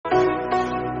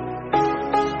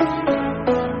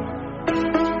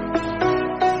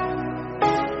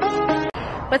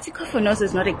But ikhofonoza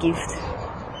is not a gift.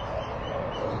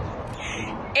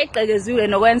 Egqekeziwe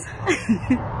nokwenza.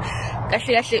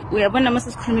 Kahle kahle uyabona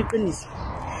mase sikhuluma iqiniso.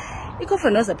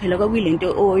 Ikhofonoza phela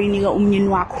kwakuyilento oyinika umnyeni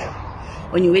wakho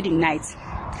on your wedding night.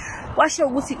 Washo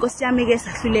ukuthi inkosi yami ke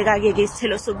sahluleka ke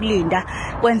isithelo sokulinda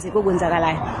kwenze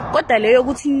kokwenzakalayo. Kodwa leyo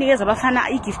ukuthi inikeza abafana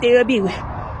igift eyobiwe.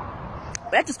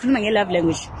 Bayathi sikhuluma nge-love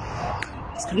language.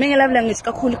 Sikhuluma nge-love language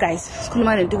kakhulu guys.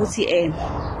 Sikhuluma lento ukuthi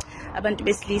abantu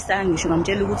besilisa ngisho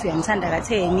ngamtshela ukuthi uyamthanda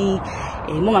katheni,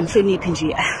 mungamhloniphi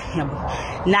nje yabo.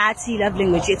 Nathi love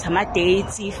language yethu ama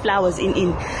dates, flowers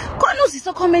in. Khona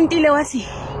uziso commentile wathi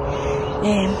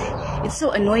it's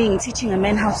so annoying teaching a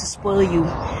man how to spoil you.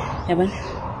 Yabo.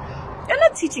 You're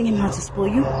not teaching him how to spoil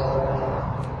you.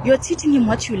 You're teaching him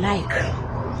what you like.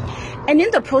 And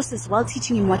in the process, while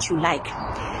teaching him what you like,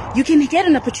 you can get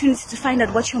an opportunity to find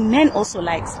out what your man also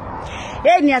likes.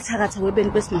 Niyathakatha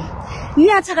weben besmam.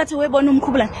 Niyathakatha webona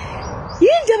umkhubulana.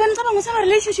 Yini abantu ngicabanga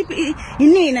relationship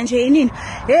inina nje inina.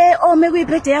 Mekuyi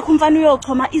birthday yakho umfana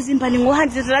uyochoma izimbali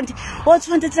ngo100 rand,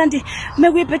 200 rand.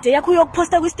 Mekuyi birthday yakho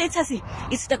uyokposta ku status.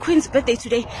 It's the queen's birthday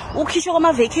today. Ukhishwa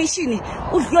kwama vacation,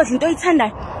 udlodla into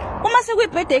oyithandayo. Uma sekuyi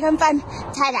birthday kamfana,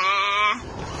 tada.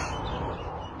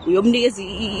 Uyomnikeza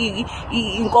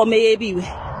inkomo yebiwe.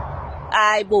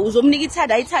 Ayibo uzomnika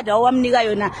ithada owamnika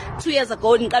yona 2 years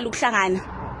ago niqala ukuhlangana.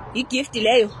 Igift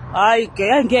leyo. Hayi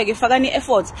ngeke ifaka ni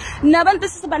effort. Nabantu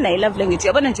besisa banayi love language.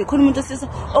 Yabona nje khona umuntu osisa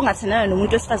ongathandana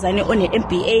nomuntu wesifazane one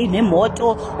MBA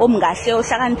nemoto omngahle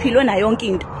ohlakaniphile ona yonke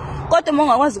into. Kodwa uma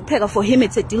ungakwazi ukupheka for him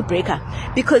it's a deal breaker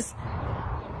because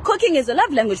cooking is a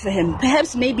love language for him.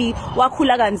 Perhaps maybe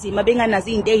wakhula kanzima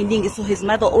benganazi into eziningi, so his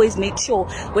mother always made sure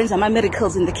wenza ama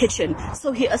miracles in the kitchen.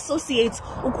 So he associates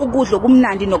ukudla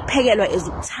okumnandi nokuphekelwa as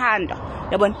ukuthanda.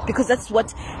 Yabona, because that's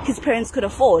what his parents could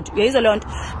afford. Uyayizwa lonto.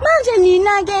 Manje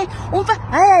nina ke umfa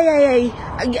hayi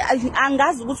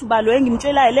angazi ukuthi ubalwe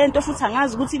ngimtshelayo lento futhi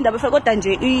angazi ukuthi indaba efeke kodwa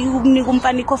nje ukunika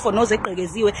umfana ikhofonoza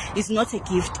egqekeziwe is not a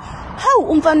gift. How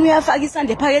umfana uyafaka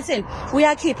isande ephaketheni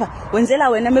uyakhipha wenzela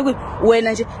wena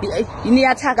wena nje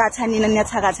niyathakatha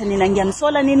nina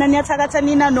ngiyamsola nina niyathakatha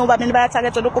nina no babeni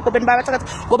bayathakatha lokho beni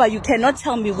bayathakatha ngoba you cannot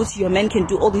tell me ukuthi your man can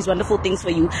do all these wonderful things for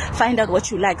you, find out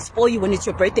what you like, spoil you when it's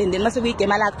your birthday, and then mase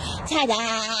kuyigema lakho tada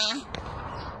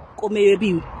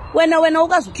komeyebiwe wena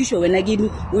ukazi ukhishwe wena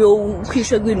kini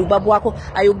uyokhishwe kwini ubaba wakho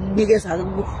ayokunikeza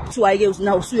kuthiwa ke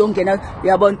na usuyongena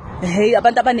uyabona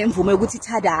abantu abanemvume ukuthi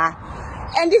tada.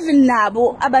 And even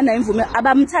nabo abana imvume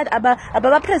abamthanda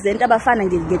ababa present abafana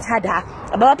ngethada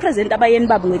ababa present abayeni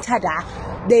babo ngethada,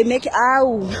 they make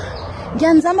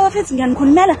ngiyanzama bafethi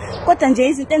ngiyanikhulumela kodwa nje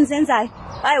izinto enzenzayo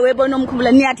hayi webona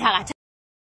omkhumula niyathakatha